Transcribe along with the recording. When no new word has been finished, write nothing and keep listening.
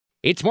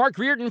It's Mark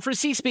Reardon for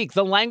C-Speak,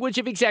 the language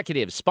of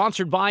executives,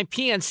 sponsored by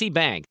PNC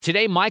Bank.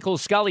 Today, Michael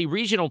Scully,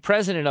 Regional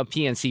President of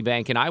PNC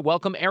Bank, and I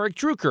welcome Eric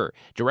Druker,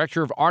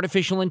 Director of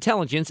Artificial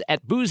Intelligence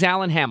at Booz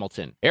Allen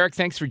Hamilton. Eric,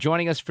 thanks for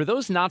joining us. For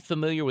those not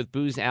familiar with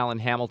Booz Allen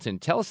Hamilton,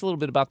 tell us a little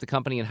bit about the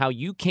company and how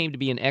you came to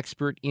be an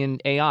expert in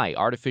AI,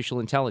 artificial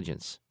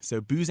intelligence.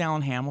 So Booz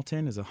Allen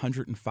Hamilton is a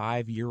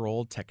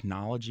 105-year-old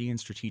technology and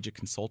strategic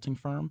consulting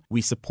firm.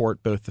 We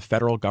support both the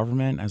federal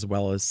government as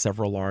well as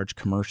several large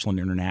commercial and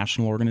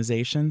international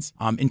organizations.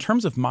 In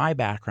terms of my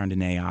background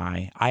in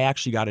AI, I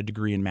actually got a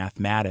degree in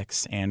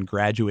mathematics and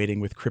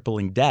graduating with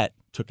crippling debt,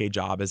 took a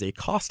job as a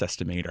cost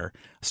estimator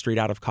straight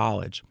out of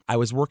college. I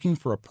was working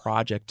for a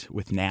project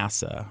with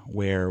NASA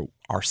where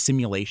our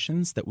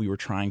simulations that we were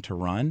trying to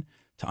run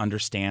to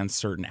understand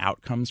certain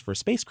outcomes for a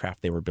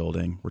spacecraft they were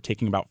building were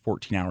taking about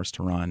 14 hours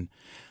to run.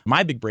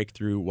 My big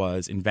breakthrough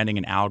was inventing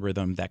an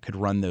algorithm that could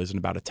run those in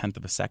about a tenth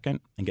of a second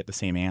and get the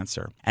same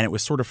answer. And it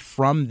was sort of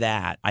from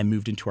that I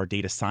moved into our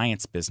data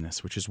science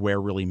business, which is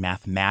where really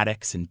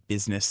mathematics and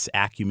business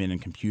acumen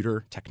and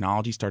computer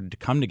technology started to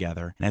come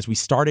together. And as we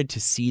started to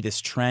see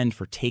this trend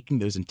for taking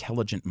those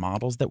intelligent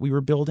models that we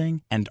were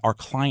building and our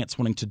clients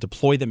wanting to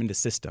deploy them into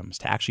systems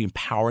to actually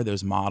empower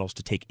those models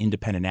to take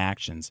independent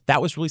actions,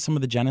 that was really some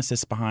of the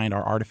genesis behind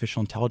our artificial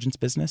intelligence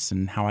business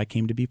and how I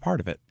came to be part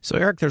of it. So,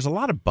 Eric, there's a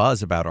lot of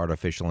buzz about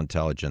artificial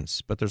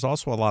intelligence, but there's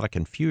also a lot of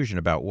confusion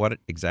about what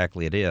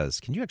exactly it is.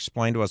 Can you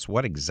explain to us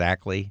what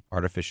exactly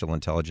artificial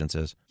intelligence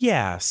is?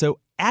 Yeah, so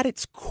at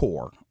its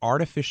core,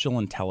 artificial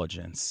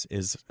intelligence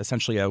is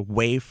essentially a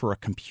way for a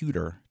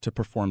computer to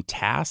perform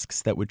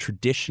tasks that would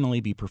traditionally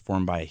be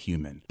performed by a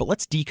human. But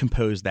let's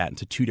decompose that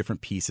into two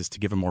different pieces to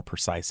give a more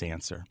precise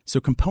answer.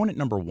 So component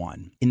number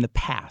one, in the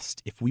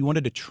past, if we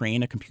wanted to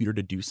train a computer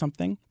to do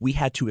something, we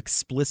had to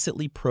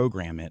explicitly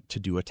program it to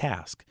do a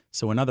task.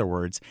 So in other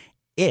words,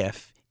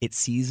 if it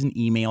sees an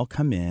email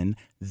come in,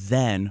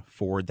 then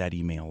forward that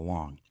email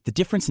along. The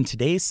difference in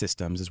today's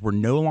systems is we're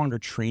no longer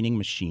training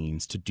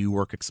machines to do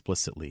work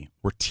explicitly.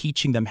 We're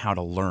teaching them how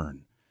to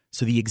learn.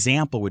 So the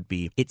example would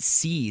be, it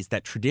sees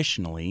that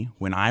traditionally,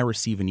 when I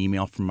receive an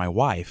email from my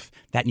wife,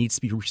 that needs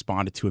to be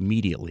responded to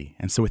immediately.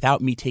 And so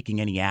without me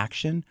taking any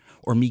action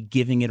or me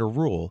giving it a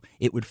rule,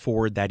 it would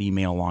forward that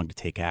email along to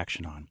take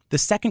action on. The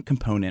second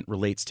component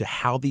relates to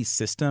how these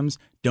systems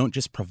don't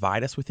just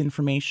provide us with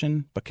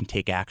information, but can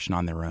take action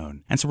on their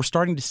own. And so we're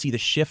starting to see the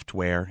shift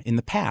where, in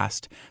the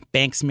past,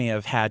 banks may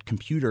have had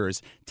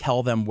computers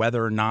tell them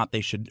whether or not they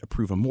should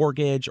approve a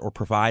mortgage or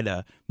provide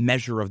a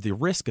measure of the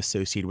risk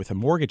associated with a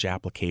mortgage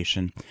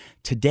application.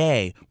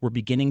 Today, we're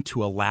beginning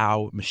to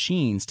allow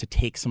machines to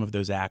take some of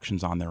those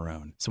actions on their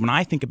own. So when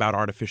I think about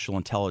artificial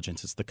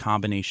intelligence, it's the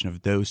combination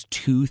of those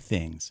two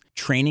things: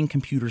 training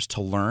computers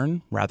to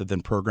learn rather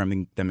than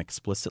programming them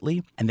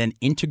explicitly, and then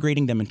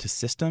integrating them into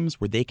systems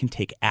where they can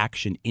take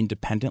action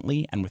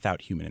independently and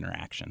without human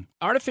interaction.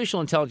 Artificial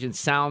intelligence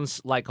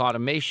sounds like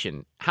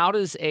automation. How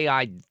does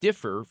AI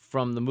differ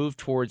from the move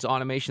towards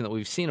automation that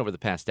we've seen over the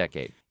past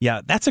decade?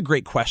 Yeah, that's a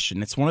great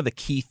question. It's one of the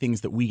key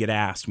things that we get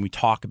asked when we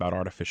talk about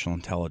artificial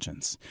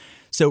intelligence.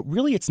 So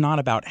really, it's not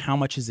about how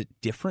much is it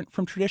different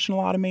from traditional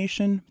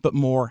automation, but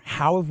more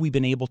how have we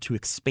been able to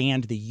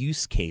expand the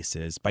use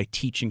cases by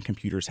teaching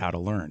computers how to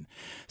learn.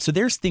 So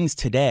there's things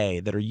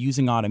today that are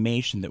using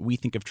automation that we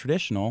think of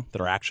traditional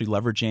that are actually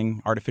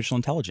leveraging artificial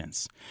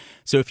intelligence.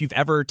 So if you've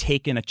ever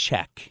taken a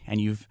check and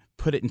you've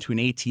put it into an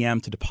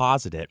ATM to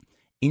deposit it,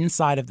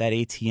 inside of that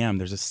ATM,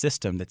 there's a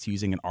system that's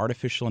using an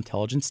artificial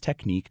intelligence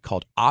technique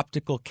called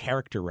optical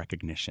character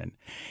recognition.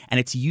 And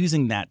it's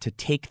using that to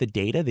take the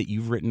data that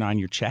you've written on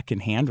your check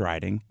in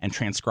handwriting and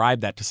transcribe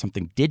that to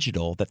something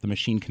digital that the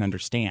machine can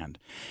understand.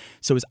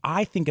 So as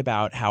I think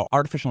about how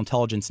artificial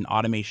intelligence and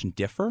automation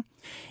differ,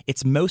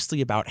 it's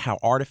mostly about how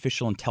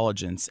artificial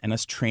intelligence and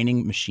us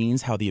training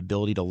machines how the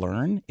ability to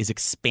learn is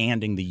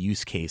expanding the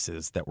use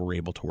cases that we're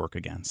able to work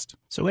against.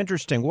 So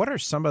interesting. What are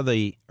some of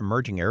the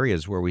emerging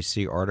areas where we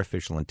see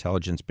artificial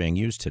intelligence being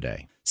used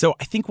today? So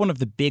I think one of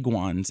the big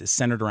ones is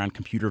centered around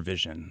computer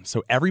vision.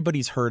 So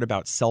everybody's heard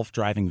about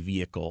self-driving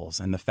vehicles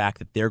and the fact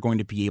that they're going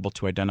to be able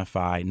to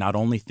identify not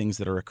only things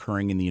that are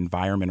occurring in the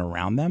environment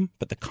around them,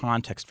 but the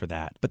context for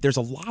that. But there's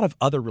a lot of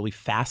other really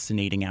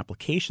fascinating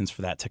applications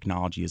for that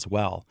technology as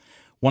well.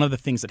 One of the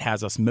things that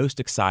has us most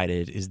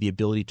excited is the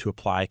ability to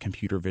apply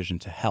computer vision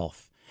to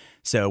health.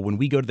 So when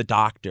we go to the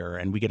doctor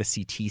and we get a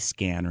CT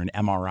scan or an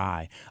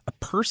MRI, a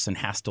person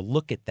has to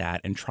look at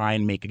that and try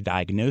and make a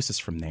diagnosis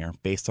from there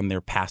based on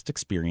their past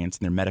experience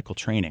and their medical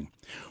training.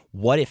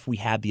 What if we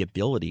had the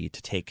ability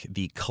to take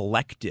the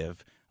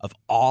collective of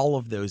all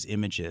of those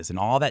images and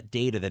all that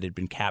data that had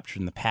been captured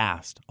in the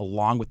past,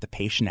 along with the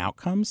patient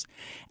outcomes,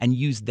 and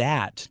use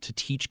that to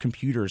teach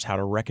computers how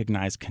to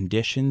recognize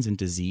conditions and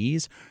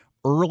disease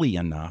early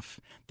enough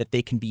that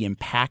they can be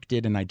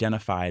impacted and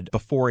identified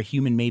before a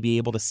human may be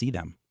able to see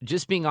them?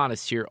 Just being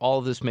honest here, all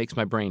of this makes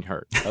my brain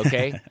hurt,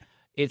 okay?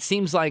 It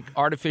seems like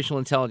artificial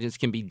intelligence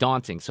can be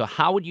daunting. So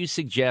how would you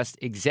suggest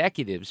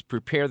executives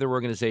prepare their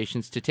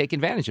organizations to take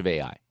advantage of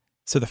AI?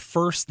 So the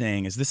first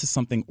thing is this is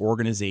something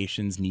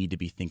organizations need to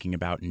be thinking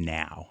about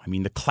now. I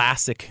mean, the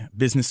classic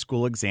business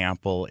school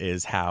example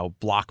is how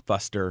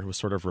Blockbuster was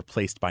sort of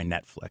replaced by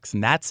Netflix.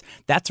 And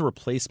that's a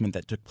replacement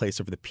that took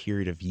place over the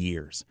period of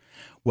years.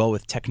 Well,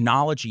 with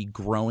technology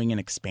growing and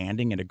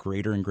expanding at a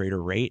greater and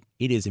greater rate,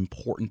 it is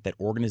important that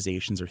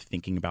organizations are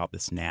thinking about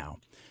this now.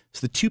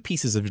 So the two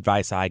pieces of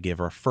advice I give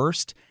are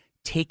first,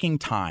 taking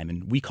time,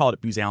 and we call it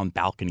at Booz Allen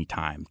balcony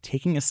time,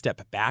 taking a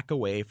step back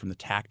away from the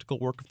tactical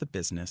work of the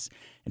business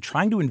and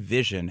trying to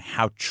envision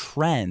how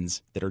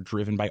trends that are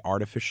driven by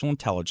artificial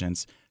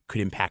intelligence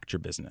could impact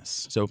your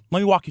business. So let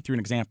me walk you through an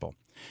example.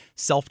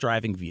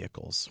 Self-driving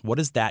vehicles. What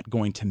is that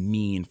going to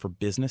mean for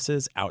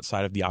businesses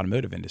outside of the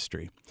automotive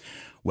industry?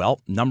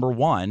 Well, number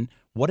one,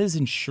 what does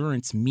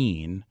insurance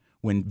mean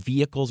when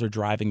vehicles are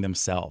driving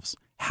themselves?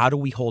 How do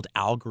we hold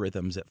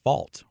algorithms at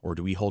fault? Or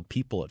do we hold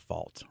people at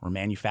fault or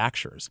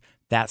manufacturers?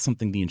 That's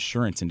something the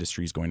insurance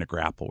industry is going to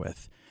grapple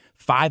with.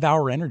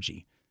 5-hour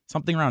energy.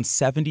 Something around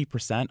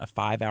 70% of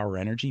 5-hour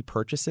energy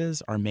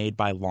purchases are made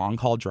by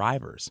long-haul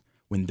drivers.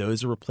 When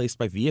those are replaced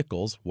by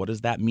vehicles, what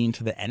does that mean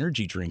to the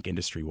energy drink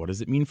industry? What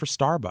does it mean for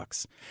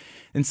Starbucks?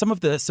 And some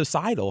of the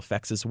societal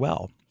effects as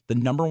well. The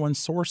number one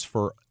source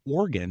for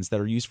organs that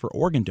are used for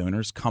organ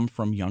donors come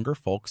from younger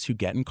folks who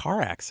get in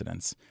car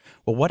accidents.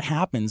 Well, what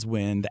happens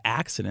when the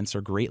accidents are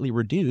greatly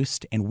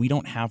reduced and we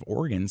don't have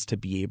organs to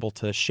be able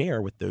to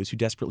share with those who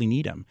desperately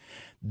need them?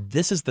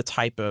 This is the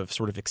type of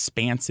sort of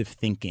expansive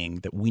thinking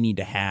that we need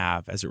to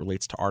have as it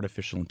relates to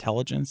artificial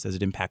intelligence as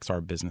it impacts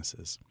our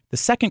businesses. The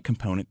second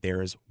component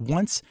there is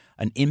once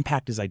an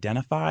impact is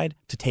identified,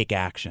 to take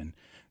action.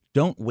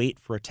 Don't wait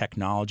for a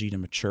technology to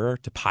mature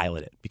to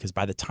pilot it, because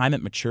by the time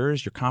it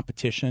matures, your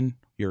competition,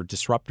 your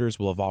disruptors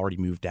will have already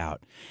moved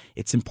out.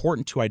 It's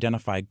important to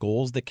identify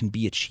goals that can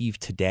be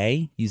achieved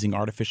today using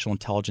artificial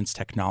intelligence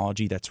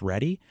technology that's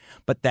ready,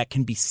 but that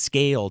can be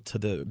scaled to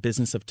the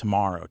business of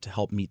tomorrow to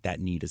help meet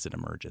that need as it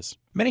emerges.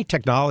 Many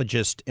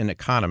technologists and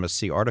economists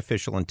see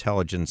artificial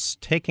intelligence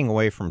taking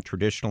away from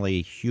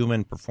traditionally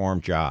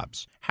human-performed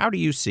jobs. How do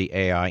you see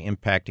AI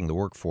impacting the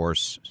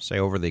workforce, say,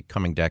 over the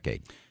coming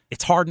decade?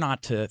 It's hard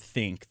not to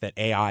think that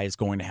AI is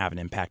going to have an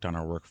impact on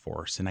our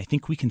workforce, and I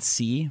think we can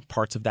see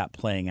parts of that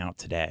playing out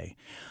today.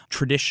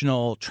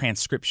 Traditional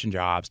transcription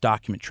jobs,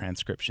 document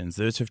transcriptions,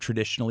 those have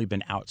traditionally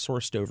been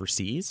outsourced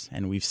overseas,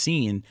 and we've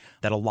seen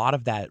that a lot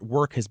of that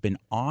work has been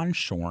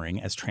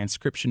onshoring as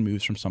transcription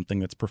moves from something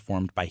that's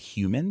performed by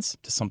humans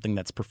to something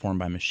that's performed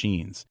by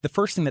machines. The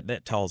first thing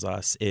that tells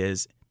us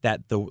is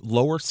that the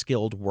lower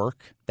skilled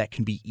work that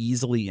can be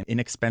easily and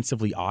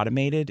inexpensively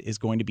automated is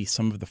going to be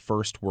some of the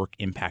first work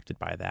impacted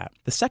by that.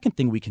 The second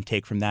thing we can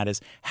take from that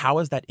is how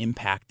has that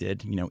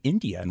impacted,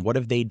 India, and what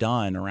have they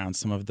done around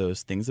some of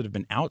those things that have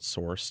been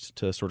outsourced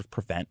to sort of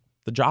prevent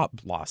the job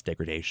loss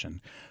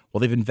degradation? Well,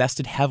 they've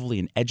invested heavily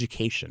in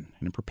education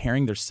and in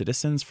preparing their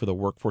citizens for the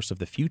workforce of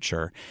the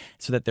future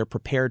so that they're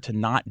prepared to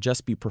not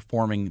just be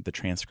performing the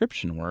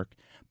transcription work,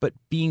 but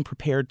being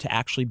prepared to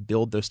actually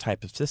build those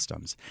type of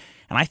systems.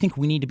 And I think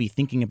we need to be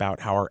thinking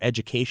about how our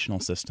educational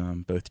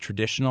system, both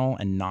traditional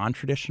and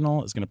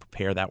non-traditional, is going to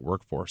prepare that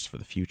workforce for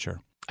the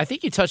future. I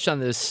think you touched on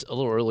this a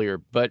little earlier,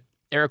 but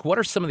Eric, what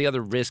are some of the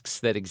other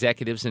risks that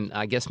executives and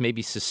I guess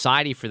maybe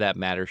society for that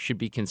matter should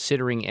be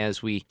considering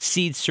as we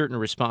cede certain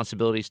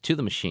responsibilities to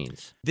the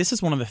machines? This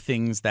is one of the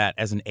things that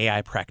as an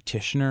AI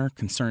practitioner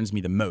concerns me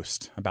the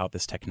most about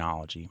this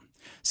technology.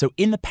 So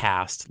in the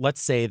past,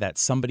 let's say that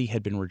somebody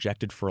had been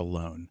rejected for a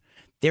loan.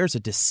 There's a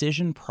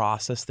decision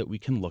process that we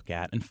can look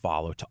at and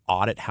follow to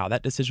audit how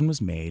that decision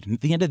was made. And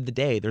at the end of the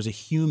day, there's a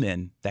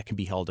human that can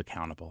be held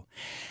accountable.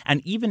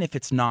 And even if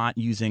it's not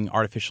using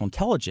artificial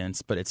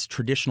intelligence, but it's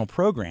traditional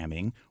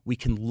programming, we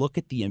can look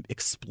at the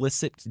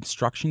explicit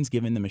instructions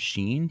given the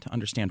machine to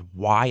understand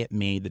why it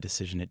made the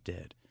decision it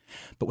did.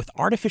 But with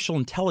artificial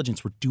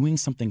intelligence, we're doing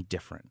something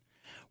different.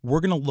 We're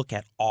going to look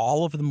at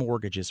all of the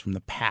mortgages from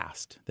the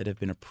past that have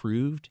been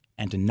approved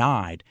and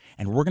denied,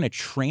 and we're going to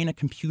train a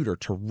computer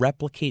to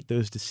replicate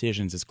those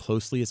decisions as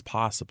closely as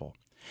possible.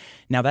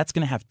 Now, that's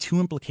going to have two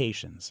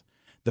implications.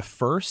 The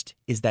first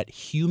is that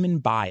human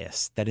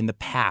bias that in the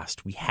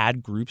past we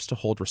had groups to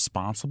hold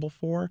responsible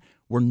for,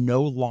 we're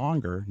no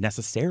longer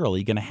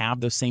necessarily going to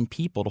have those same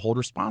people to hold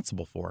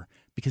responsible for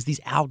because these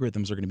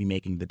algorithms are going to be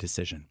making the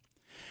decision.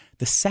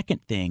 The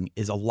second thing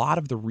is a lot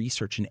of the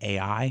research in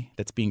AI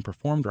that's being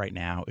performed right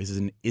now is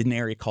in an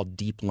area called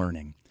deep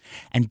learning.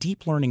 And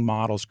deep learning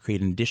models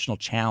create an additional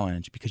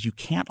challenge because you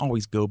can't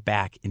always go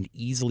back and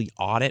easily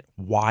audit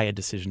why a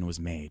decision was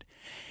made.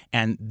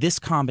 And this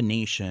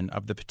combination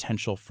of the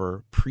potential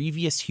for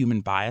previous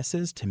human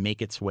biases to make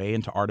its way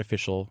into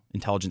artificial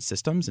intelligence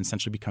systems and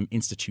essentially become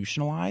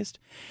institutionalized,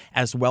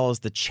 as well as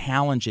the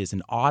challenges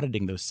in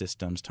auditing those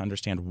systems to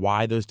understand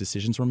why those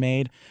decisions were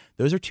made,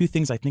 those are two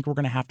things I think we're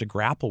going to have to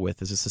grapple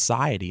with as a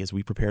society as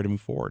we prepare to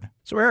move forward.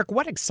 So, Eric,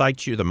 what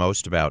excites you the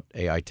most about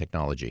AI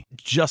technology?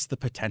 Just the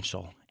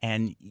potential.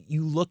 And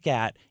you look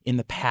at in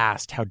the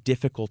past how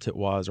difficult it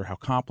was or how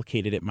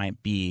complicated it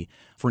might be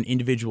for an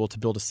individual to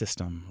build a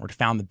system or to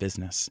found the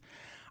business.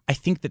 I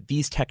think that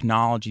these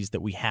technologies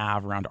that we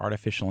have around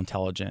artificial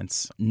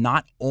intelligence,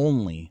 not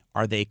only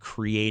are they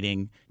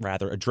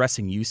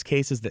addressing use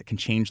cases that can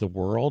change the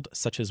world,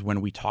 such as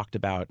when we talked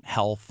about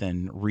health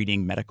and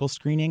reading medical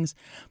screenings,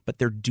 but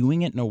they're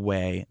doing it in a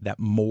way that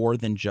more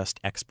than just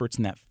experts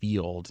in that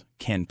field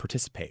can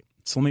participate.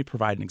 So let me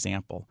provide an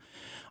example.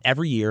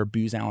 Every year,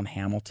 Booz Allen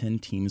Hamilton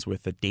teams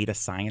with a data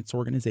science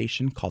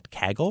organization called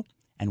Kaggle,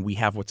 and we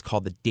have what's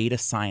called the Data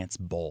Science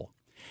Bowl.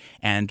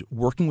 And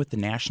working with the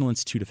National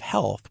Institute of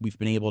Health, we've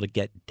been able to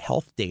get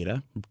health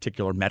data, in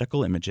particular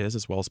medical images,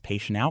 as well as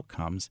patient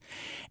outcomes.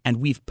 And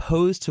we've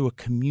posed to a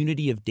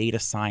community of data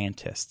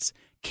scientists,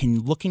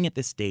 looking at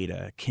this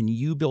data, can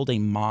you build a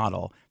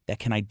model that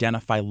can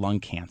identify lung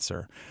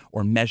cancer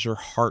or measure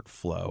heart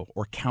flow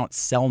or count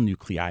cell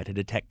nuclei to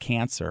detect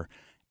cancer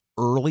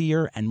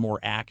earlier and more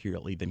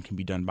accurately than can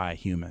be done by a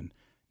human?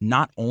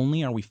 Not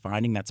only are we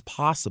finding that's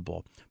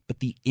possible, but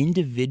the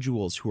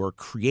individuals who are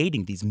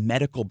creating these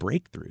medical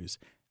breakthroughs,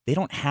 they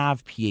don't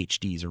have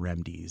PhDs or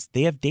MDs.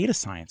 They have data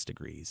science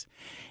degrees.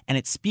 And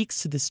it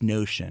speaks to this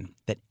notion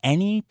that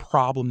any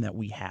problem that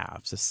we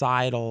have,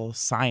 societal,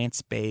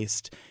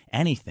 science-based,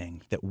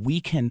 anything that we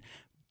can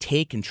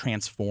take and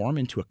transform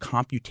into a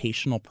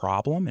computational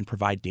problem and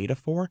provide data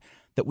for,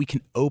 that we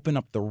can open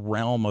up the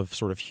realm of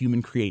sort of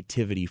human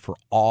creativity for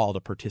all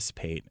to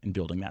participate in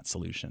building that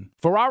solution.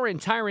 For our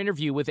entire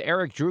interview with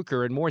Eric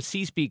Druker and more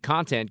C-Speak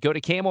content, go to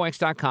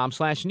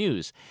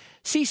KMOX.com/news.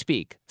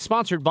 C-Speak,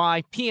 sponsored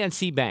by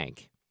PNC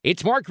Bank.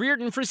 It's Mark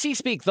Reardon for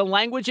C-Speak, the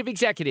language of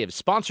executives,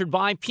 sponsored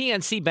by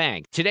PNC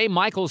Bank. Today,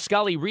 Michael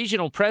Scully,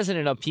 regional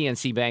president of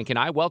PNC Bank, and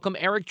I welcome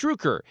Eric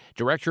Druker,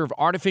 director of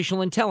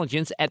artificial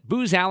intelligence at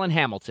Booz Allen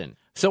Hamilton.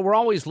 So we're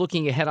always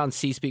looking ahead on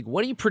C-Speak.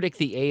 What do you predict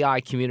the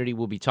AI community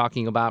will be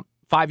talking about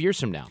 5 years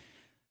from now?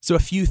 So a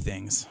few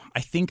things. I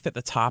think that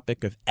the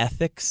topic of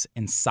ethics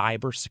and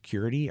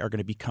cybersecurity are going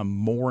to become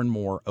more and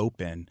more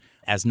open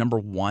as, number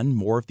one,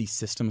 more of these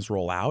systems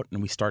roll out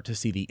and we start to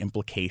see the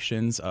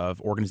implications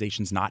of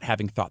organizations not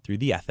having thought through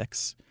the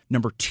ethics.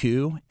 Number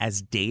two,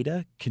 as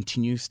data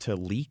continues to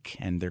leak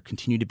and there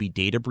continue to be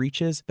data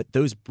breaches, but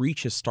those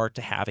breaches start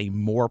to have a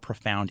more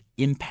profound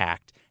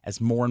impact as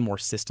more and more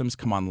systems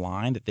come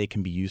online that they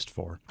can be used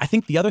for. I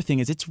think the other thing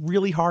is it's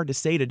really hard to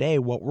say today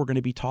what we're going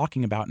to be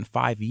talking about in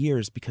 5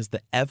 years because the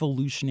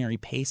evolutionary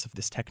pace of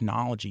this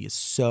technology is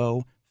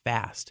so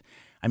fast.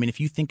 I mean, if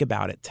you think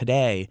about it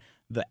today,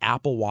 the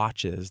Apple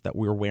Watches that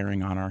we're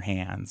wearing on our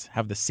hands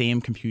have the same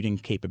computing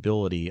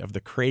capability of the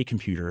Cray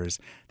computers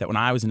that when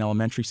I was in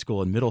elementary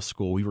school and middle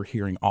school, we were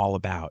hearing all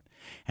about.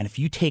 And if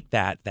you take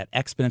that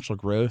exponential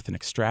growth and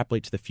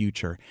extrapolate to the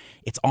future,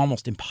 it's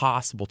almost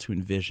impossible to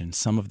envision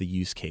some of the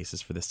use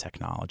cases for this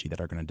technology that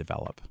are going to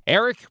develop.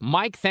 Eric,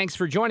 Mike, thanks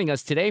for joining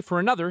us today for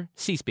another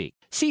C-Speak.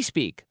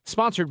 C-Speak,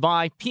 sponsored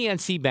by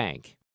PNC Bank.